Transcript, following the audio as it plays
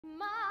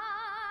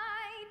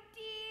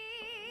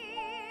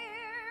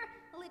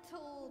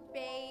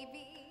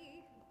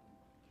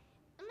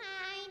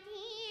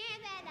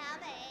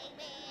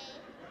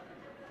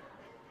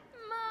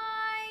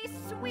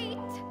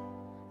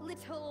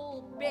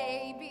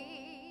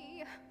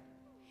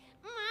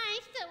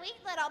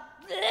little...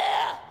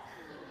 Bleh.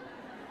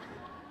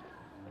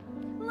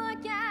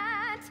 Look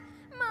at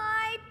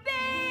my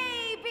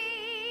baby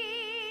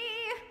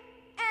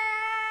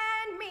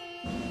and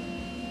me.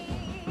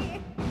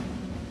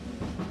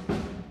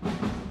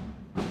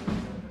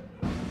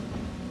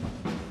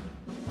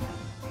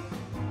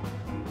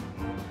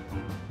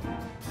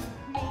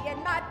 Me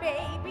and my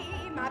baby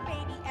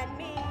and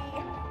me.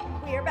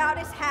 We're about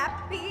as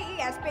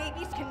happy as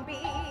babies can be.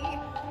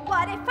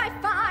 What if I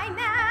find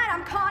that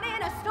I'm caught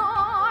in a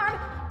storm?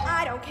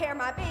 I don't care,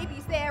 my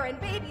baby's there and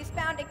baby's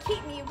bound to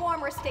keep me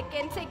warm. We're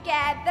sticking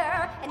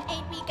together and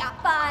ain't we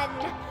got fun?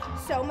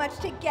 So much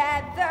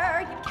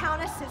together, you'd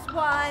count us as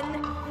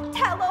one.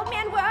 Tell old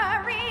man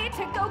Worry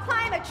to go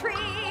climb a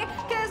tree,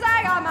 'cause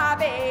I got my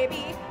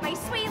baby, my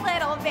sweet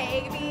little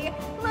baby.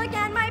 Look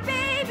at my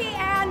baby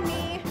and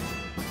me.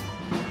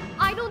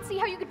 I don't see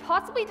how you could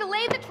possibly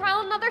delay the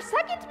trial another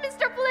second,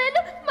 Mr. Flynn.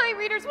 My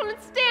readers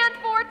wouldn't stand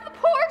for it. The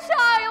poor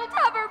child to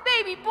have her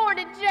baby born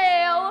in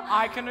jail.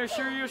 I can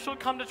assure you she'll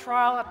come to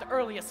trial at the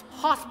earliest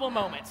possible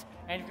moment.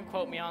 And you can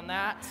quote me on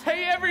that.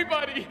 Hey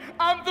everybody,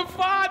 I'm the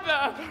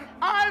father!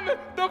 I'm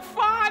the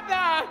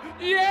father!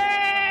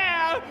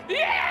 Yeah!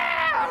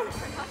 Yeah!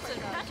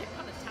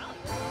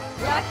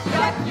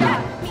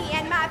 Yuck. Me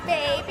and my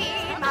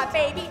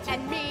baby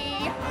and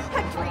me.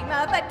 A dream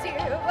of a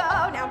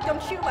duo, now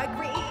don't you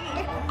agree?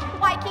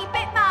 Why keep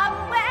it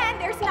mum when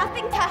there's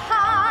nothing to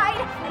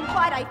hide? And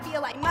what I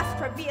feel I must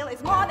reveal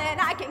is more than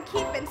I can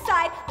keep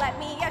inside. Let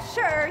me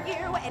assure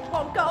you it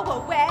won't go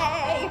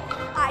away.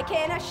 I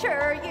can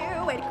assure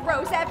you it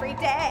grows every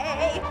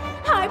day.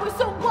 I was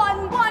a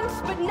one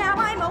once, but now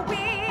I'm a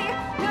we.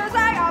 'Cause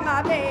I got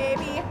my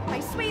baby, my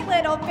sweet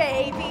little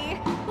baby.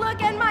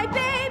 Look at my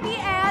baby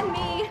and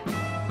me.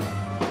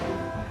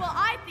 Well,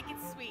 I think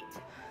it's sweet.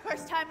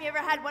 First time we ever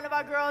had one of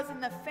our girls in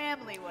the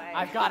family way.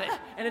 I've got it,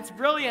 and it's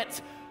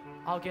brilliant.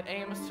 I'll get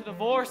Amos to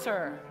divorce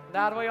her.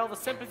 That way all the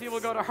sympathy will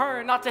go to her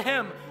and not to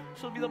him.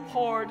 She'll be the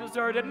poor,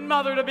 deserted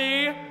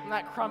mother-to-be, and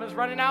that crumb is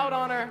running out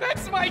on her.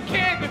 That's my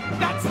kid!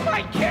 That's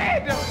my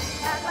kid!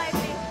 That's my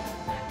baby.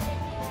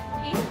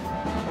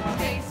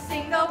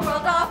 Facing the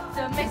world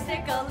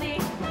optimistically.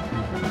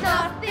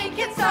 Nothing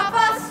can stop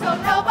us, so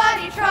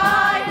nobody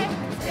tried.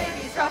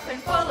 Baby's rough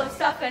and full of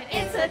stuff, and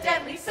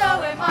incidentally so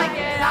am I.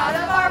 Get out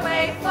of our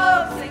way,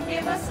 folks, and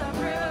give us some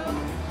room.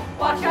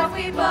 Watch out,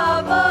 we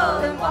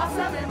bubble and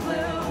blossom and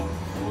bloom.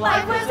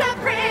 Life was a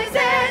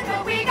prison,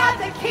 but we got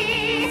the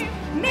keys.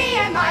 Me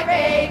and my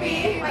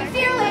baby, my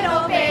dear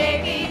little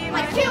baby,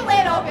 my cute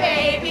little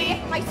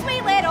baby, my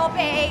sweet little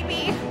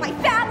baby, my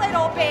fat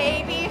little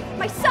baby,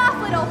 my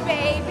soft little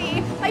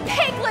baby, my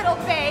pink little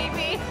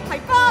baby, my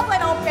bob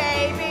little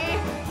baby.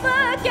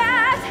 Look at